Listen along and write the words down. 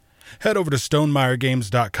Head over to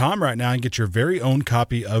stonemeyergames.com right now and get your very own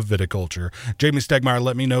copy of Viticulture. Jamie Stegmeyer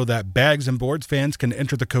let me know that Bags and Boards fans can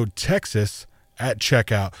enter the code TEXAS at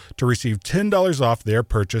checkout to receive $10 off their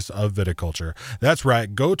purchase of Viticulture. That's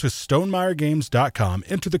right. Go to stonemeyergames.com,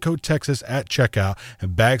 enter the code TEXAS at checkout,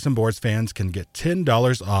 and Bags and Boards fans can get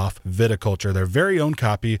 $10 off Viticulture, their very own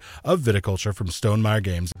copy of Viticulture from Stonemeyer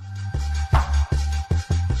Games.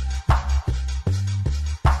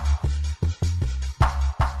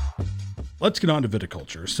 Let's get on to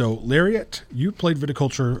Viticulture. So, Lariat, you played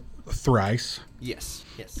Viticulture thrice. Yes.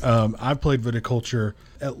 I've played Viticulture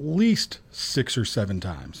at least 6 or 7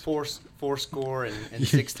 times. Four score and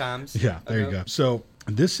 6 times. Yeah, there you go. So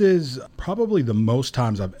this is probably the most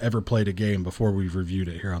times I've ever played a game before we've reviewed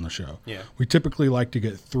it here on the show. Yeah. We typically like to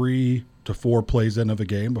get 3 to 4 plays in of a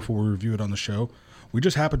game before we review it on the show. We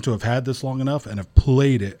just happen to have had this long enough and have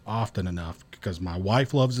played it often enough because my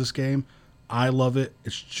wife loves this game. I love it.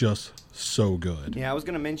 It's just so good. Yeah, I was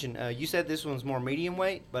going to mention, you said this one's more medium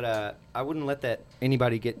weight, but I wouldn't let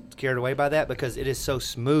anybody get carried away by that because it is so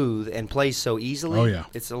smooth and plays so easily. Oh, yeah.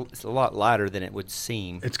 It's a lot lighter than it would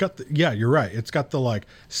seem. It's got you're right. It's got the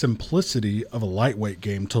simplicity of a lightweight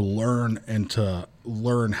game to learn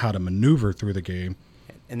how to maneuver through the game.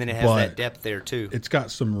 And then it has that depth there too. It's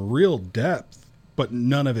got some real depth, but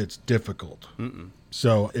none of it's difficult.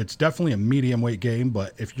 So it's definitely a medium weight game,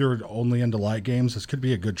 but if you're only into light games, this could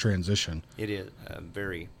be a good transition. It is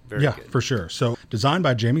very, very good. Yeah, for sure. So designed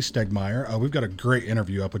by Jamie Stegmeyer. We've got a great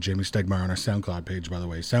interview up with Jamie Stegmeyer on our SoundCloud page, by the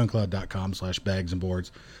way,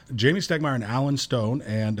 soundcloud.com/bagsandboards. Jamie Stegmeyer and Alan Stone,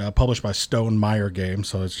 and published by Stonemeyer Games,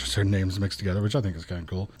 so it's just their names mixed together, which I think is kind of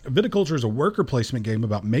cool. Viticulture is a worker placement game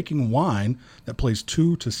about making wine that plays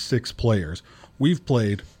 2 to 6 players. We've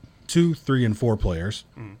played 2, 3, and 4 players.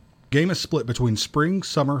 Game is split between spring,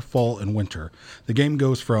 summer, fall, and winter. The game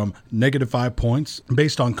goes from -5 points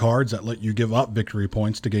based on cards that let you give up victory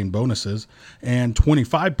points to gain bonuses, and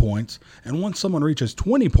 25 points. And once someone reaches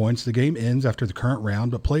 20 points, the game ends after the current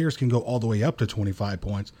round, but players can go all the way up to 25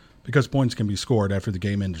 points because points can be scored after the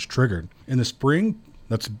game end is triggered. In the spring,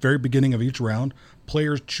 that's the very beginning of each round,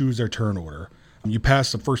 players choose their turn order. You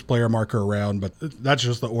pass the first player marker around, but that's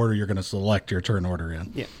just the order you're going to select your turn order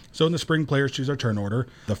in. Yeah. So in the spring, players choose their turn order.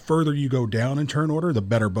 The further you go down in turn order, the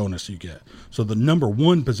better bonus you get. So the number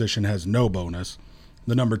 1 position has no bonus.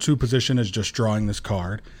 The number 2 position is just drawing this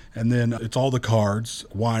card. And then it's all the cards,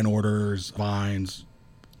 wine orders, vines.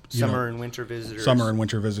 Summer and winter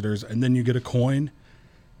visitors. And then you get a coin.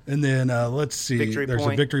 And then, let's see, there's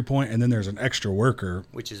a victory point, and then there's an extra worker.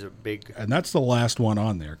 Which is a big... And that's the last one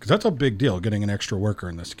on there, because that's a big deal, getting an extra worker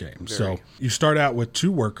in this game. Very. So you start out with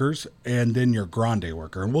 2 workers, and then your grande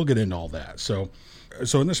worker, and we'll get into all that. So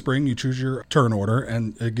in the spring, you choose your turn order,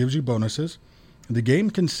 and it gives you bonuses. The game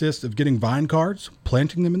consists of getting vine cards,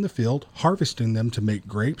 planting them in the field, harvesting them to make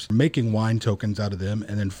grapes, making wine tokens out of them,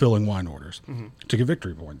 and then filling wine orders to get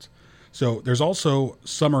victory points. So there's also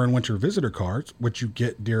summer and winter visitor cards, which you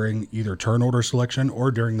get during either turn order selection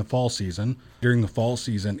or during the fall season. During the fall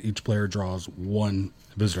season, each player draws 1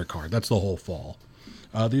 visitor card. That's the whole fall.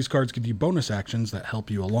 These cards give you bonus actions that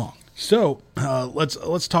help you along. So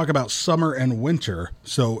let's talk about summer and winter.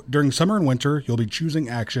 So during summer and winter, you'll be choosing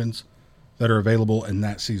actions that are available in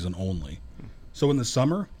that season only. So in the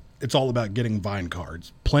summer, it's all about getting vine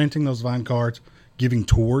cards, planting those vine cards, giving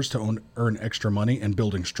tours to earn extra money, and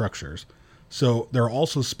building structures. So there are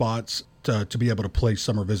also spots to be able to play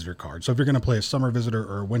summer visitor cards. So if you're going to play a summer visitor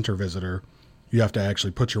or a winter visitor, you have to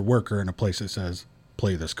actually put your worker in a place that says,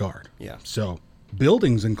 play this card. Yeah. So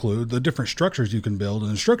buildings include the different structures you can build,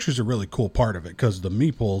 and the structures are a really cool part of it because the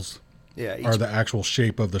meeples are the actual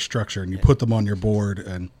shape of the structure, and you put them on your board,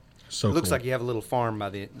 and so it looks cool. like you have a little farm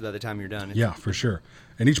by the time you're done. Yeah, for sure.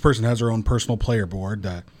 And each person has their own personal player board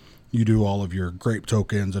that you do all of your grape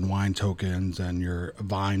tokens and wine tokens and your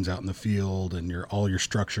vines out in the field and all your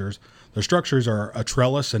structures. The structures are a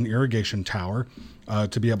trellis and irrigation tower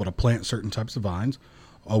to be able to plant certain types of vines,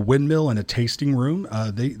 a windmill and a tasting room.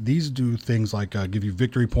 These do things like give you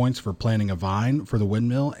victory points for planting a vine for the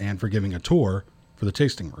windmill and for giving a tour for the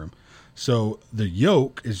tasting room. So the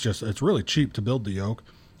yoke is it's really cheap to build the yoke,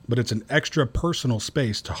 but it's an extra personal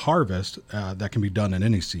space to harvest that can be done in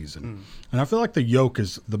any season. And I feel like the yoke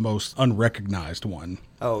is the most unrecognized one.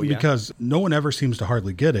 Oh, yeah. Because no one ever seems to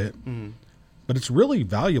hardly get it. But it's really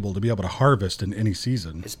valuable to be able to harvest in any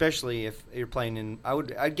season. Especially if you're playing in...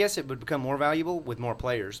 I guess it would become more valuable with more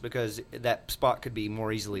players because that spot could be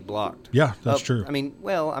more easily blocked. Yeah, that's true.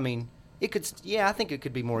 It could... Yeah, I think it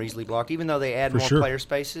could be more easily blocked. Even though they add For more sure. player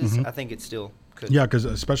spaces, I think it still could. Yeah, because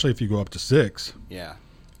especially if you go up to 6. Yeah.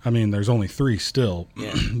 I mean, there's only 3 still,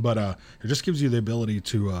 Yeah. but it just gives you the ability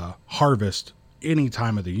to harvest any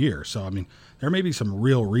time of the year. So, I mean, there may be some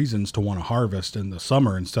real reasons to want to harvest in the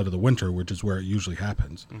summer instead of the winter, which is where it usually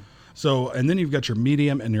happens. So, and then you've got your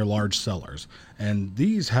medium and your large cellars, and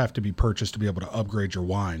these have to be purchased to be able to upgrade your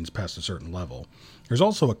wines past a certain level. There's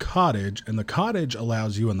also a cottage, and the cottage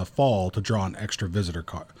allows you in the fall to draw an extra visitor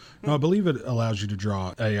card. No, I believe it allows you to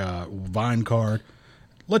draw a vine card,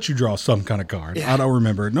 lets you draw some kind of card. Yeah. I don't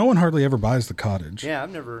remember. No one hardly ever buys the cottage. Yeah,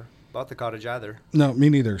 I've never bought the cottage either. No, me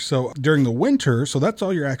neither. So during the winter, so that's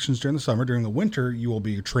all your actions during the summer. During the winter, you will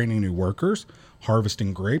be training new workers,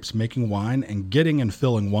 harvesting grapes, making wine, and getting and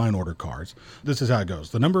filling wine order cards. This is how it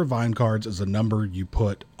goes. The number of vine cards is the number you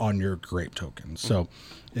put on your grape tokens. So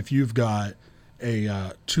if you've got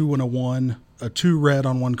a 2 and a 1, a 2 red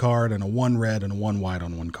on one card, and a 1 red and a 1 white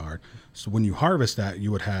on one card. So when you harvest that, you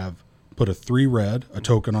would have put a 3 red, a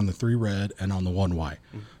token on the 3 red, and on the 1 white.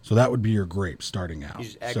 So that would be your grapes starting out. You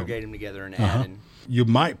just aggregate them together and Uh-huh. add. And You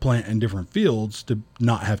might plant in different fields to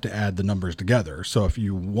not have to add the numbers together. So if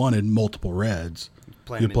you wanted multiple reds,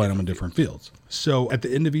 Plant you them in plant them in different fields. So at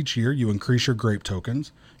the end of each year, you increase your grape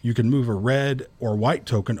tokens. You can move a red or white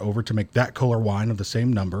token over to make that color wine of the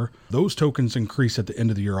same number. Those tokens increase at the end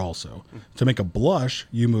of the year also. To make a blush,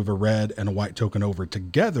 you move a red and a white token over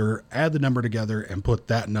together, add the number together, and put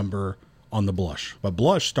that number on the blush. But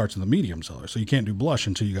blush starts in the medium cellar, so you can't do blush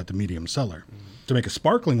until you got the medium cellar. To make a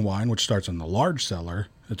sparkling wine, which starts in the large cellar,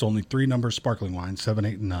 it's only 3 numbers sparkling wine, 7,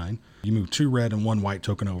 8, and 9. You move 2 red and 1 white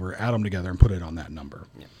token over, add them together, and put it on that number.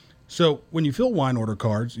 Yeah. So when you fill wine order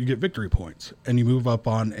cards, you get victory points, and you move up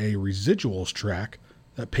on a residuals track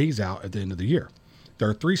that pays out at the end of the year. There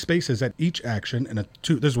are 3 spaces at each action, and this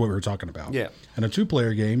is what we were talking about. Yeah. In a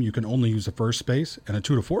 2-player game, you can only use the first space. In a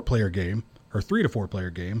 2 to 4 player game, or 3 to 4 player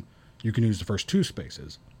game, you can use the first 2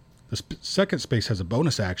 spaces. The second space has a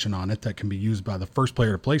bonus action on it that can be used by the first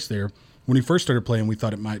player to place there. When we first started playing, we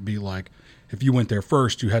thought it might be like if you went there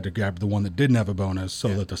first, you had to grab the one that didn't have a bonus so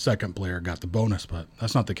that the second player got the bonus, but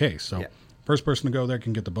that's not the case. So first person to go there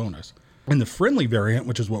can get the bonus. In the friendly variant,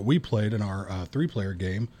 which is what we played in our 3-player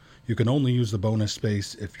game, you can only use the bonus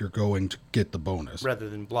space if you're going to get the bonus. rather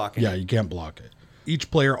than blocking. Yeah, you can't block it.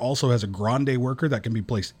 Each player also has a grande worker that can be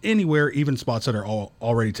placed anywhere, even spots that are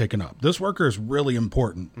already taken up. This worker is really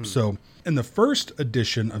important. So in the first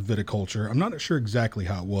edition of Viticulture, I'm not sure exactly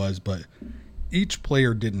how it was, but each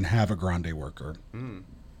player didn't have a grande worker.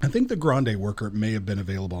 I think the grande worker may have been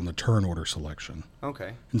available on the turn order selection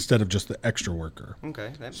Okay. instead of just the extra worker.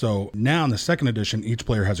 Okay. So now in the second edition, each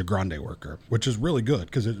player has a grande worker, which is really good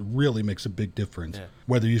because it really makes a big difference. Yeah.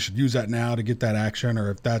 Whether you should use that now to get that action or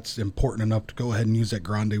if that's important enough to go ahead and use that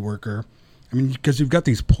grande worker. I mean, because you've got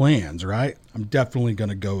these plans, right? I'm definitely going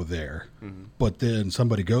to go there. But then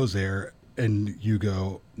somebody goes there and you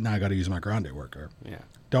go, now I got to use my grande worker. Yeah.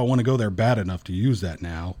 Do I want to go there bad enough to use that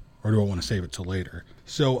now? Or do I want to save it till later?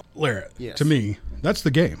 So, Lara, Yes. to me, that's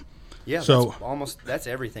the game. Yeah. So that's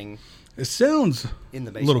everything it sounds in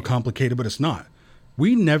the a base little game. complicated, but it's not.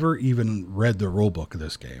 We never even read the rule book of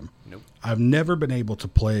this game. Nope. I've never been able to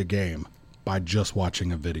play a game by just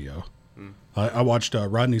watching a video. I watched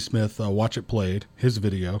Rodney Smith Watch It Played, his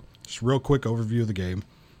video, just real quick overview of the game,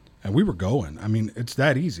 and we were going. I mean, it's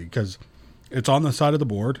that easy because it's on the side of the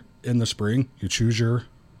board. In the spring, you choose your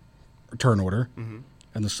turn order.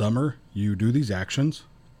 In the summer, you do these actions.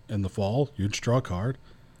 In the fall, you just draw a card.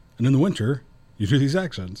 And in the winter, you do these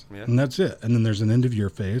actions. Yeah. And that's it. And then there's an end of year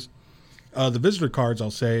phase. The visitor cards,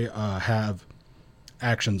 I'll say, have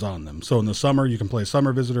actions on them. So in the summer, you can play a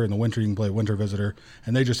summer visitor. In the winter, you can play a winter visitor.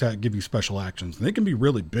 And they just give you special actions. And they can be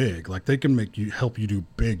really big. Like they can help you do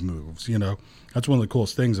big moves. You know, that's one of the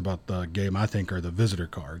coolest things about the game, I think, are the visitor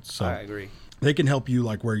cards. So I agree. they can help you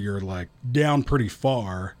like where you're like down pretty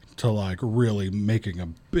far to like really making a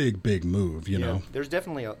big move, you know? There's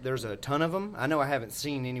definitely there's a ton of them. I know I haven't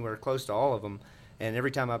seen anywhere close to all of them, and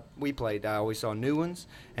every time we played, I always saw new ones.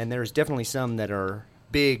 And there's definitely some that are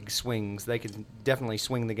big swings. They can definitely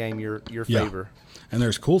swing the game your favor. And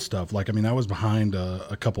there's cool stuff. Like, I mean, I was behind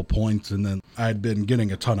a couple points, and then I'd been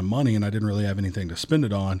getting a ton of money, and I didn't really have anything to spend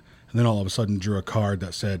it on. And then all of a sudden drew a card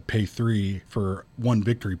that said pay 3 for 1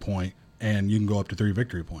 victory point, and you can go up to 3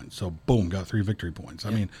 victory points. So, boom, got 3 victory points.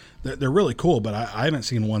 I mean, they're really cool, but I haven't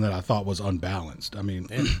seen one that I thought was unbalanced. I mean,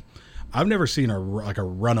 I've never seen a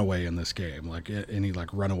runaway in this game, like any like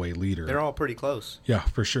runaway leader. They're all pretty close. Yeah,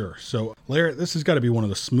 for sure. So, Larry, this has got to be one of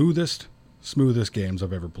the smoothest games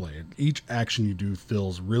I've ever played. Each action you do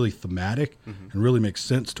feels really thematic and really makes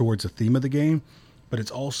sense towards the theme of the game, but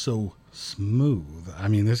it's also smooth. I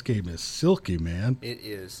mean, this game is silky, man. It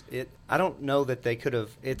is. I don't know that they could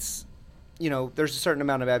have. there's a certain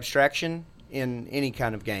amount of abstraction in any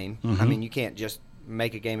kind of game. I mean, you can't just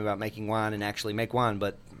make a game about making wine and actually make wine,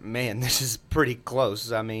 but man, this is pretty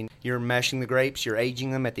close. I mean, you're mashing the grapes, you're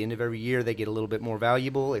aging them. At the end of every year, they get a little bit more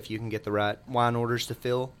valuable if you can get the right wine orders to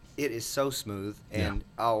fill. It is so smooth, and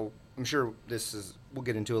I'm sure we'll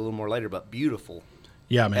get into a little more later, but beautiful.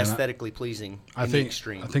 Yeah, man. Aesthetically pleasing in the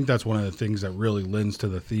extreme. I think that's one of the things that really lends to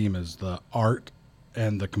the theme is the art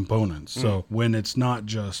and the components. So when it's not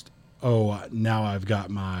just, now I've got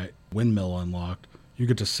my windmill unlocked, you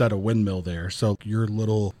get to set a windmill there. So your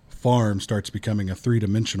little farm starts becoming a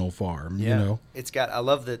three-dimensional farm, I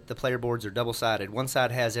love that the player boards are double-sided. One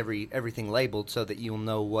side has everything labeled so that you'll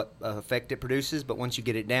know what effect it produces, but once you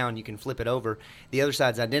get it down, you can flip it over. The other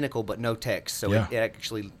side's identical, but no text, so it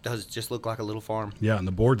actually does just look like a little farm. Yeah, and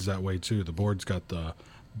the board's that way, too. The board's got the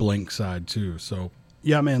blank side, too. So,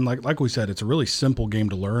 yeah, man, like we said, it's a really simple game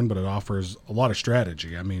to learn, but it offers a lot of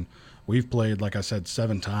strategy. I mean, we've played, like I said,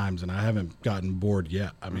 7 times, and I haven't gotten bored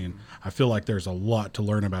yet. I mean, I feel like there's a lot to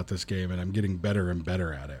learn about this game, and I'm getting better and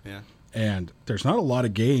better at it. Yeah. And there's not a lot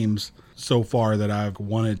of games so far that I've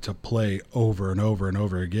wanted to play over and over and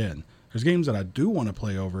over again. There's games that I do want to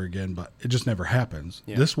play over again, but it just never happens.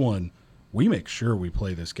 Yeah. This one, we make sure we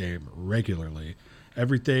play this game regularly.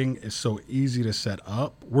 Everything is so easy to set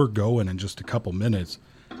up. We're going in just a couple minutes,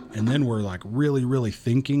 and then we're like really, really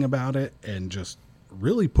thinking about it and just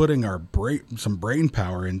really putting some brain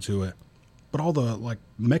power into it. But all the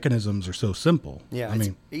mechanisms are so simple. Yeah,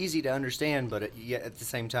 it's easy to understand, but at the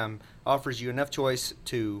same time offers you enough choice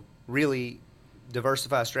to really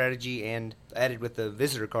diversify strategy, and added with the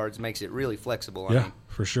visitor cards makes it really flexible. I mean,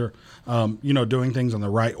 for sure. Doing things in the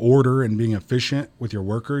right order and being efficient with your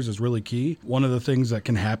workers is really key. One of the things that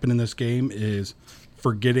can happen in this game is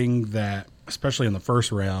forgetting that, especially in the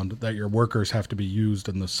first round, that your workers have to be used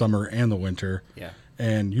in the summer and the winter. Yeah.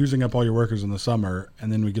 And using up all your workers in the summer,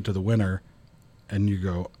 and then we get to the winter, and you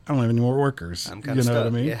go, I don't have any more workers. I'm kind of stuck. What I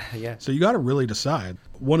mean? Yeah. So you got to really decide.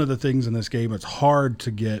 One of the things in this game, it's hard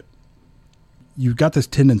to get. You've got this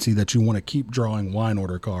tendency that you want to keep drawing wine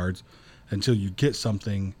order cards until you get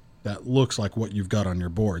something that looks like what you've got on your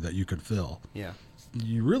board that you could fill. Yeah.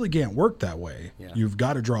 You really can't work that way. Yeah. You've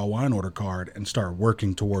got to draw a wine order card and start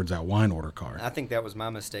working towards that wine order card. I think that was my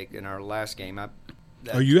mistake in our last game.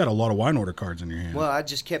 You had a lot of wine order cards in your hand. Well, I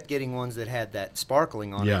just kept getting ones that had that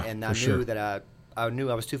sparkling on it, and I knew that I knew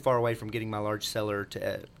I was too far away from getting my large cellar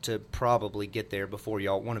to probably get there before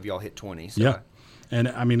one of y'all hit 20. So yeah, and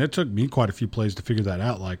I mean, it took me quite a few plays to figure that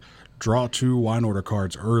out. Like, draw 2 wine order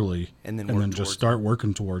cards early, and then just start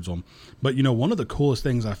working towards them. But one of the coolest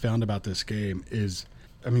things I found about this game is,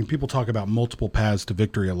 people talk about multiple paths to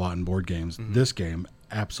victory a lot in board games. Mm-hmm. This game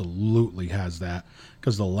absolutely has that,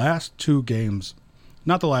 because the last 2 games.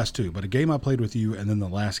 Not the last 2, but a game I played with you and then the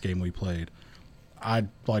last game we played, I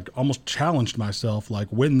almost challenged myself,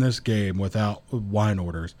 win this game without wine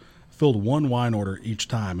orders. Filled 1 wine order each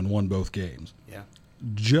time and won both games. Yeah.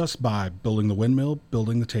 Just by building the windmill,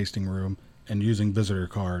 building the tasting room, and using visitor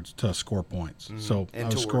cards to score points. Mm-hmm. So and I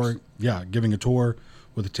was tours. giving a tour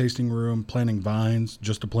with a tasting room, planting vines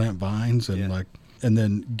just to plant vines, and and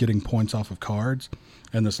then getting points off of cards.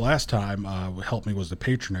 And this last time, what helped me was the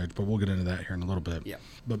patronage, but we'll get into that here in a little bit. Yeah.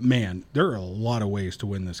 But man, there are a lot of ways to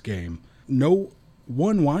win this game. No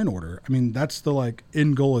one wine order. That's the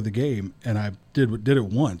end goal of the game, and I did it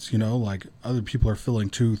once. Other people are filling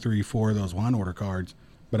 2, 3, 4 of those wine order cards,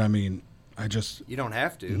 but you don't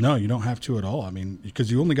have to. No, you don't have to at all.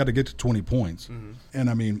 Because you only got to get to 20 points. Mm-hmm.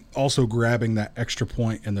 And also grabbing that extra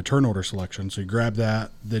point in the turn order selection. So you grab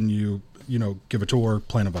that, then you give a tour,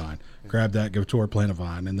 plant a vine. Grab that, give a tour, plant a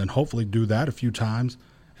vine, and then hopefully do that a few times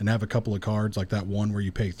and have a couple of cards like that one where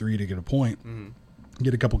you pay 3 to get a point. Mm-hmm.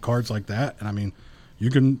 Get a couple cards like that, and you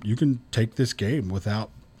can take this game without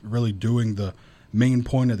really doing the main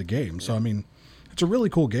point of the game. Yeah. So it's a really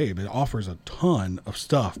cool game. It offers a ton of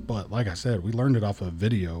stuff, but like I said, we learned it off of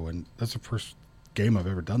video, and that's the first game I've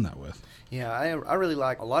ever done that with. Yeah, I really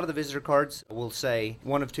like a lot of the visitor cards will say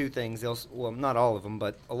one of 2 things. Well, not all of them,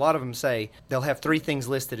 but a lot of them say they'll have 3 things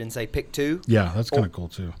listed and say pick 2. Yeah, that's kind of cool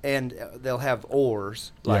too. And they'll have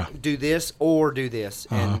ors, do this or do this.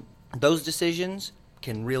 Uh-huh. And those decisions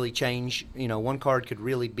can really change. One card could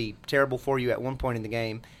really be terrible for you at one point in the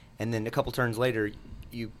game, and then a couple turns later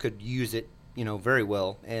you could use it very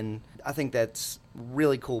well. And I think that's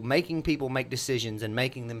really cool. Making people make decisions and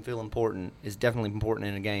making them feel important is definitely important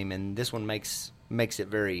in a game, and this one makes it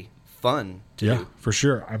very fun to do. For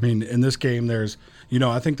sure. In this game there's,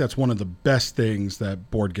 I think that's one of the best things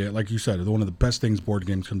that board game, like you said, one of the best things board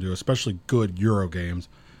games can do, especially good Euro games,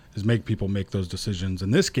 is make people make those decisions.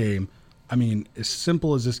 In this game, I mean, as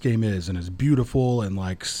simple as this game is and as beautiful and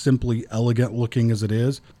like simply elegant looking as it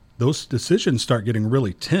is, those decisions start getting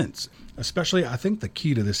really tense. Especially, I think the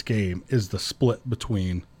key to this game is the split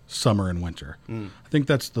between summer and winter. I think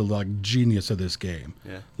that's the like genius of this game.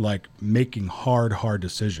 Yeah. Like making hard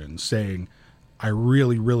decisions, saying, I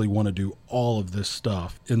really, really want to do all of this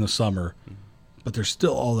stuff in the summer, but there's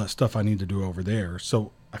still all that stuff I need to do over there.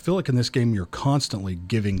 So I feel like in this game, you're constantly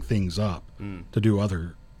giving things up to do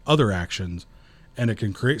other actions, and it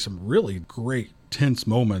can create some really great tense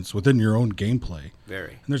moments within your own gameplay.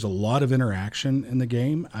 Very. And there's a lot of interaction in the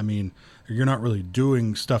game. I mean, you're not really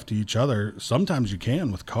doing stuff to each other. Sometimes you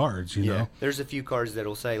can with cards, you know. There's a few cards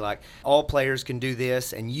that'll say like all players can do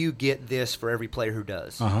this and you get this for every player who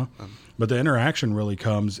does. But the interaction really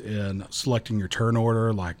comes in selecting your turn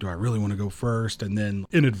order, like do I really want to go first, and then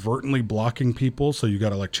inadvertently blocking people, so you got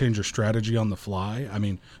to like change your strategy on the fly. I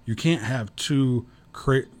mean, you can't have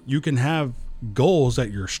you can have goals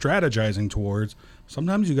that you're strategizing towards.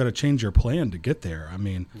 Sometimes you got to change your plan to get there. I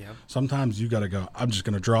mean, sometimes you got to go, I'm just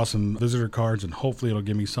going to draw some visitor cards and hopefully it'll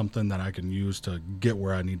give me something that I can use to get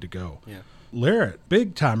where I need to go. Yeah. Larrett,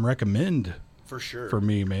 big time recommend For sure. for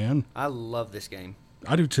me, man. I love this game.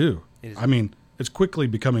 I do too. I mean, it's quickly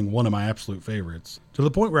becoming one of my absolute favorites, to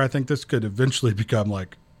the point where I think this could eventually become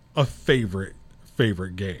like a favorite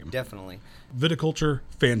game. Definitely. Viticulture,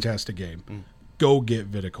 fantastic game. Go get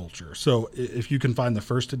Viticulture. So if you can find the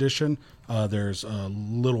first edition, there's a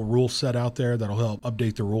little rule set out there that'll help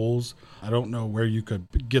update the rules. I don't know where you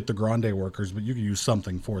could get the Grande workers, but you could use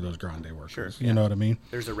something for those Grande workers. Sure, You know what I mean?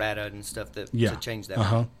 There's errata and stuff that to change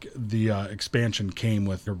that. The expansion came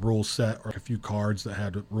with a rule set or a few cards that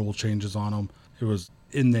had rule changes on them. It was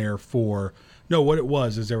in there for... No, what it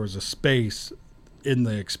was is there was a space in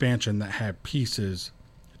the expansion that had pieces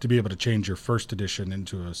to be able to change your first edition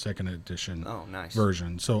into a second edition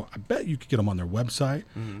version. So I bet you could get them on their website.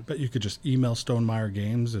 Bet you could just email Stonemaier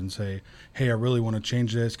Games and say, hey, I really want to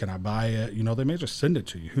change this. Can I buy it? You know, they may just send it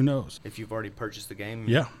to you. Who knows? If you've already purchased the game.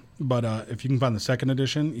 Yeah. But if you can find the second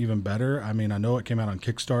edition, even better. I mean, I know it came out on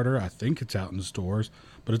Kickstarter. I think it's out in the stores.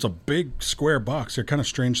 But it's a big square box. They're kind of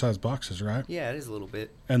strange-sized boxes, right? Yeah, it is a little bit.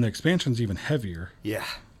 And the expansion's even heavier. Yeah.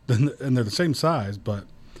 And they're the same size, but...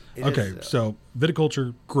 So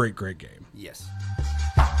Viticulture, great game. Yes.